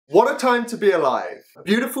What a time to be alive. A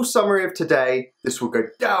beautiful summary of today. This will go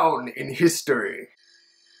down in history.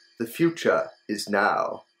 The future is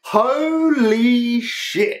now. Holy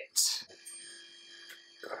shit.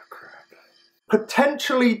 Oh, crap.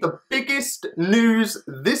 Potentially the biggest news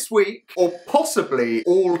this week, or possibly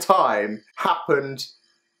all time, happened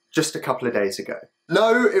just a couple of days ago.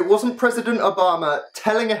 No, it wasn't President Obama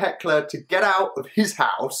telling a heckler to get out of his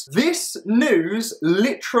house. This news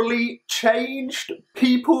literally changed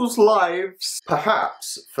people's lives,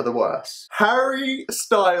 perhaps for the worse. Harry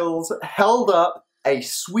Styles held up a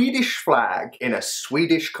Swedish flag in a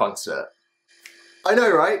Swedish concert. I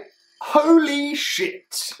know, right? Holy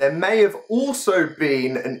shit! There may have also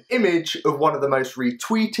been an image of one of the most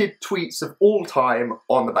retweeted tweets of all time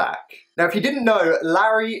on the back. Now, if you didn't know,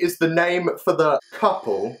 Larry is the name for the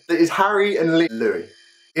couple that is Harry and Louis.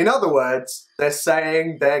 In other words, they're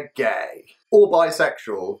saying they're gay or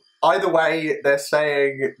bisexual. Either way, they're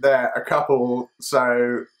saying they're a couple,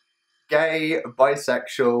 so gay,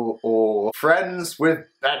 bisexual, or friends with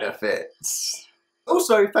benefits.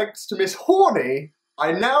 Also, thanks to Miss Horny,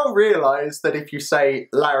 I now realise that if you say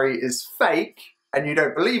Larry is fake and you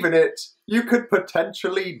don't believe in it, you could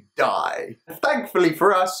potentially die. Thankfully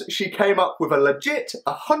for us, she came up with a legit,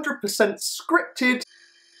 100% scripted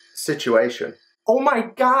situation. Oh my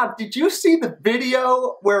god, did you see the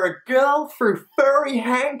video where a girl threw furry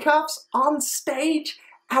handcuffs on stage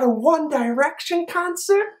at a One Direction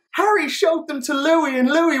concert? Harry showed them to Louis and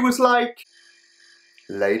Louis was like,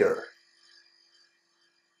 later.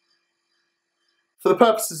 For the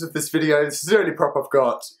purposes of this video, this is the only prop I've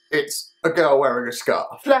got. It's a girl wearing a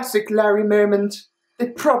scarf. Classic Larry moment. They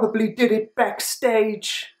probably did it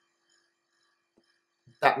backstage.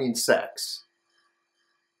 That means sex.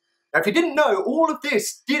 Now, if you didn't know, all of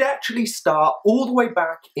this did actually start all the way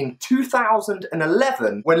back in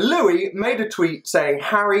 2011 when Louis made a tweet saying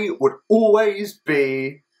Harry would always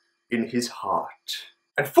be in his heart.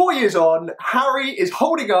 And 4 years on, Harry is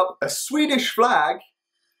holding up a Swedish flag,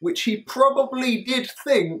 which he probably did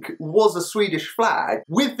think was a Swedish flag,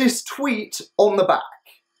 with this tweet on the back.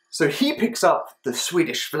 So he picks up the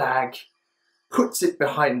Swedish flag, puts it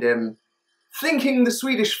behind him, thinking the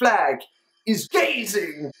Swedish flag is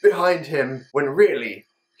gazing behind him, when really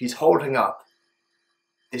he's holding up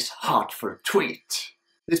this heartful tweet.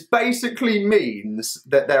 This basically means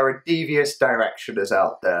that there are devious directioners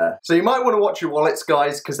out there. So you might want to watch your wallets,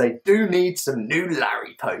 guys, because they do need some new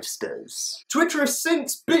Larry posters. Twitter has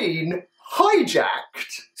since been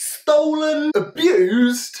hijacked, stolen,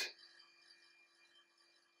 abused,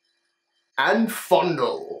 and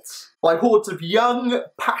fondled by hordes of young,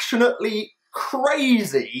 passionately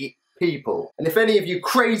crazy people. And if any of you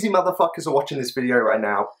crazy motherfuckers are watching this video right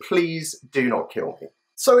now, please do not kill me.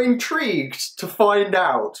 So intrigued to find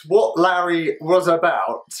out what Larry was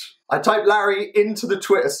about, I typed Larry into the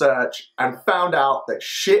Twitter search and found out that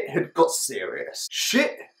shit had got serious.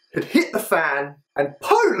 Shit had hit the fan, and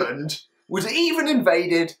Poland was even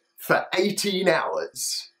invaded for 18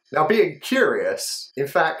 hours. Now, being curious, in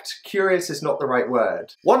fact, curious is not the right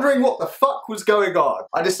word, wondering what the fuck was going on,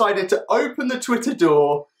 I decided to open the Twitter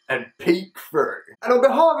door and peek through. And on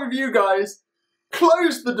behalf of you guys,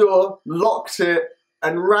 closed the door, locked it,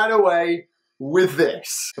 and ran away with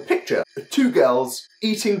this. A picture of two girls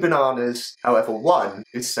eating bananas, however one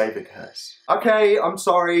is saving hers. Okay, I'm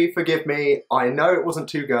sorry, forgive me, I know it wasn't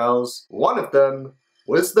two girls. One of them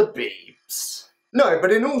was the Biebs. No,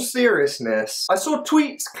 but in all seriousness, I saw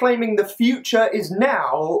tweets claiming the future is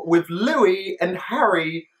now with Louis and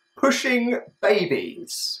Harry pushing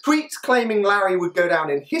babies. Tweets claiming Larry would go down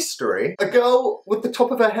in history. A girl with the top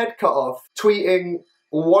of her head cut off tweeting,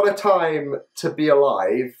 "What a time to be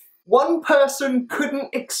alive." One person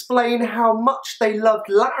couldn't explain how much they loved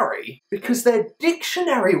Larry because their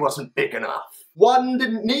dictionary wasn't big enough. One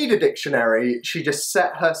didn't need a dictionary, she just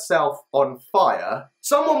set herself on fire.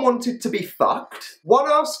 Someone wanted to be fucked. One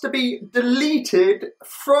asked to be deleted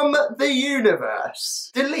from the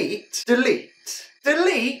universe. Delete, delete,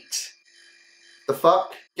 delete. The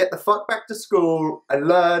fuck? Get the fuck back to school and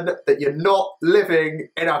learn that you're not living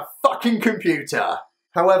in a fucking computer.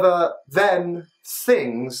 However, then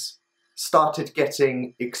things started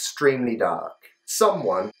getting extremely dark.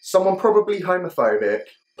 Someone probably homophobic,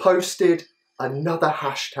 posted another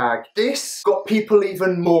hashtag. This got people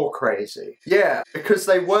even more crazy. Yeah, because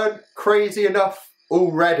they weren't crazy enough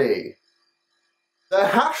already. The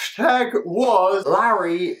hashtag was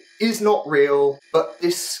Larry is not real, but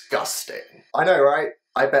disgusting. I know, right?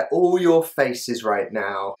 I bet all your faces right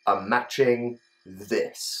now are matching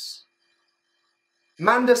this.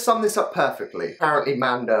 Manda summed this up perfectly. Apparently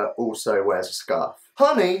Manda also wears a scarf.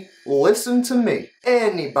 Honey, listen to me.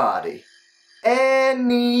 Anybody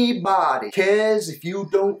cares if you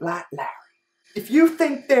don't like Larry. If you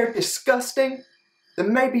think they're disgusting,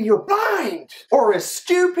 then maybe you're blind or a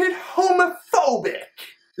stupid homophobic.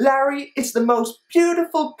 Larry is the most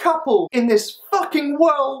beautiful couple in this fucking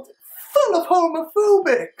world full of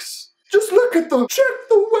homophobics. Just look at them. Check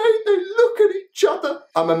the way they look at each other.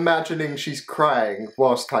 I'm imagining she's crying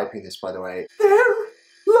whilst typing this, by the way. Their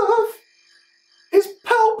love is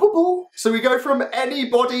palpable. So we go from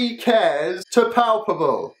anybody cares to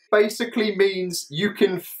palpable. Basically means you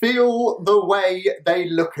can feel the way they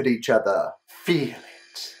look at each other. Feel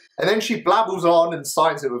it. And then she blabbles on and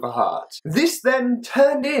signs it with a heart. This then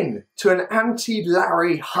turned into an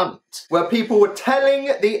anti-Larry hunt, where people were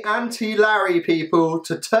telling the anti-Larry people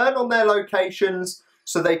to turn on their locations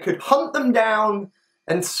so they could hunt them down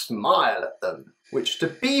and smile at them. Which, to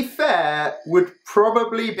be fair, would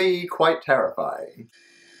probably be quite terrifying.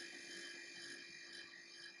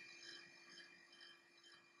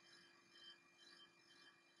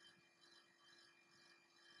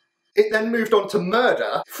 It then moved on to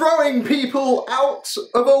murder, throwing people out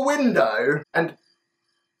of a window, and...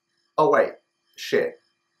 oh wait, shit.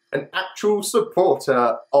 An actual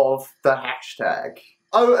supporter of the hashtag.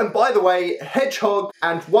 Oh, and by the way, Hedgehog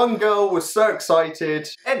and one girl was so excited,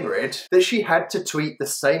 Enrid, that she had to tweet the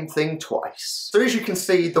same thing twice. So as you can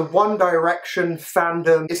see, the One Direction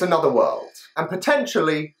fandom is another world. And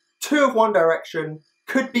potentially, two of One Direction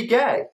could be gay.